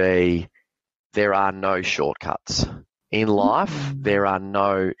would be there are no shortcuts. In life, there are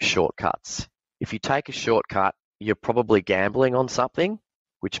no shortcuts. If you take a shortcut, you're probably gambling on something,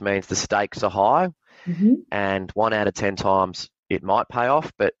 which means the stakes are high. And 1 out of 10 times it might pay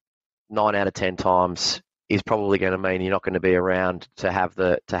off, but 9 out of 10 times is probably going to mean you're not going to be around to have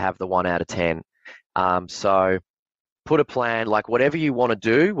the 1 out of 10. So put a plan, like whatever you want to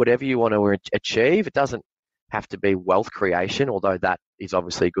do, whatever you want to achieve. It doesn't have to be wealth creation, although that is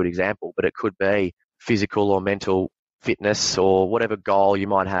obviously a good example, but it could be physical or mental fitness or whatever goal you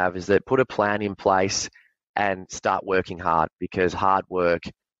might have. Is that put a plan in place and start working hard, because hard work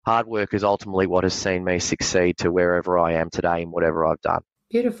is ultimately what has seen me succeed to wherever I am today in whatever I've done.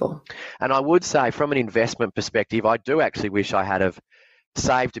 Beautiful. And I would say from an investment perspective, I do actually wish I had have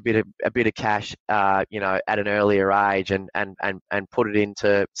saved a bit of cash, at an earlier age and put it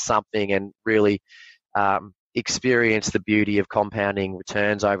into something and really experience the beauty of compounding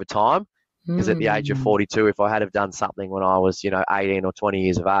returns over time. Because at the age of 42, if I had have done something when I was, 18 or 20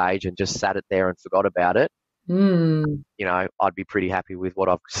 years of age and just sat it there and forgot about it, I'd be pretty happy with what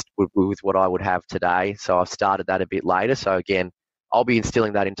I would have today. So I've started that a bit later. So again, I'll be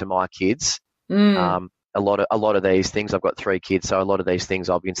instilling that into my kids. A lot of these things, I've got 3 kids, so a lot of these things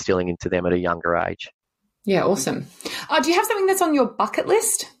I'll be instilling into them at a younger age. Yeah, awesome. Do you have something that's on your bucket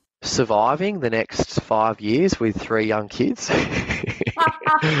list? Surviving the next 5 years with 3 young kids.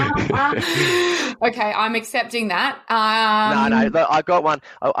 Okay, I'm accepting that. No, I got one.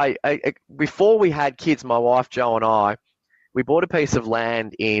 I before we had kids, my wife Jo and I, we bought a piece of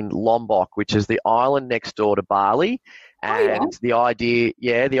land in Lombok, which is the island next door to Bali. And the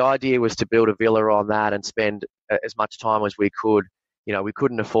idea was to build a villa on that and spend as much time as we could. We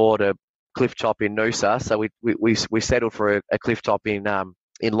couldn't afford a cliff top in Noosa, so we settled for a cliff top in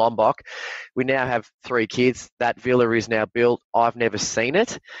Lombok. We now have 3 kids. That villa is now built. I've never seen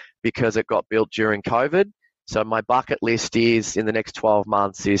it because it got built during COVID. So my bucket list is in the next 12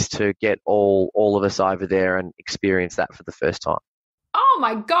 months is to get all of us over there and experience that for the first time. Oh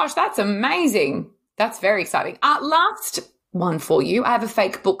my gosh, that's amazing. That's very exciting. Last one for you. I have a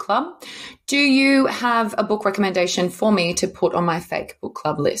fake book club. Do you have a book recommendation for me to put on my fake book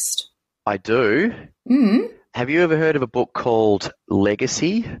club list? I do. Have you ever heard of a book called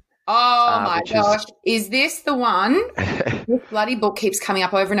Legacy? Oh my gosh. Is this the one? This bloody book keeps coming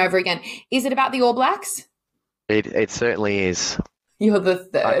up over and over again. Is it about the All Blacks? It certainly is. You're the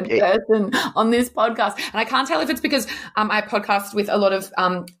third person on this podcast. And I can't tell if it's because I podcast with a lot of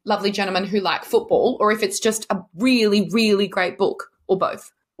lovely gentlemen who like football, or if it's just a really, really great book, or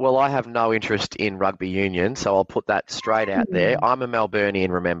both. Well, I have no interest in rugby union, so I'll put that straight out there. I'm a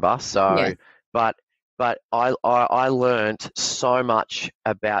Melburnian, remember? So, yes. But I learned so much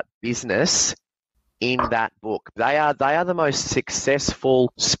about business in that book. They are the most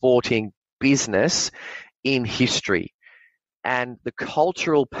successful sporting business in history. And the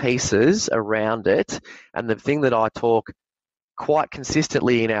cultural pieces around it, and the thing that I talk quite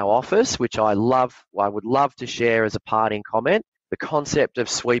consistently in our office, which I would love to share as a parting comment, the concept of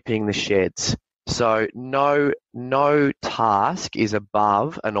sweeping the sheds. So no task is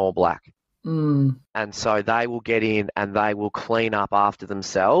above an All Black. And so they will get in and they will clean up after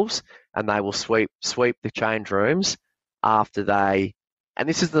themselves, and they will sweep the change rooms after they. And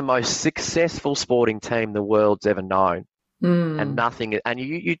this is the most successful sporting team the world's ever known. And nothing. And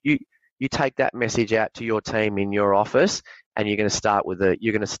you take that message out to your team in your office, and you're going to start with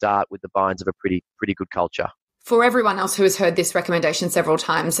the bones of a pretty good culture. For everyone else who has heard this recommendation several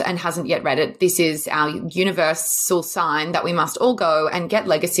times and hasn't yet read it, this is our universal sign that we must all go and get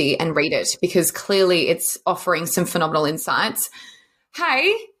Legacy and read it, because clearly it's offering some phenomenal insights.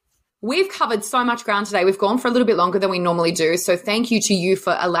 Hey, We've covered so much ground today. We've gone for a little bit longer than we normally do. So thank you to you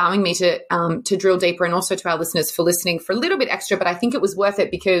for allowing me to drill deeper, and also to our listeners for listening for a little bit extra. But I think it was worth it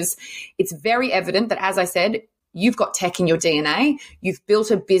because it's very evident that, as I said, you've got tech in your DNA. You've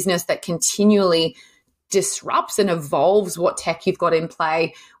built a business that continually disrupts and evolves what tech you've got in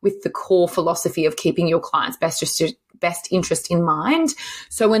play, with the core philosophy of keeping your clients' best interest in mind.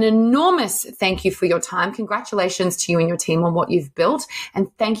 So an enormous thank you for your time. Congratulations to you and your team on what you've built. And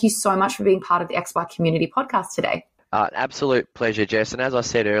thank you so much for being part of the XY Community Podcast today. Absolute pleasure, Jess. And as I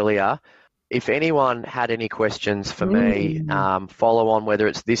said earlier, if anyone had any questions for me, follow on, whether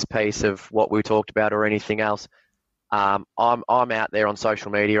it's this piece of what we talked about or anything else, I'm out there on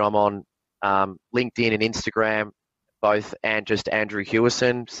social media. I'm on LinkedIn and Instagram, both, and just Andrew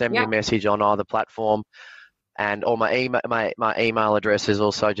Hewison. Send me a message on either platform. And or my email address is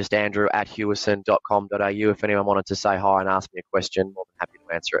also just andrew@hewison.com.au. If anyone wanted to say hi and ask me a question, more than happy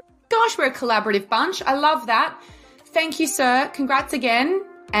to answer it. Gosh, we're a collaborative bunch. I love that. Thank you, sir. Congrats again.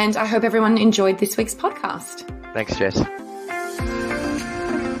 And I hope everyone enjoyed this week's podcast. Thanks, Jess.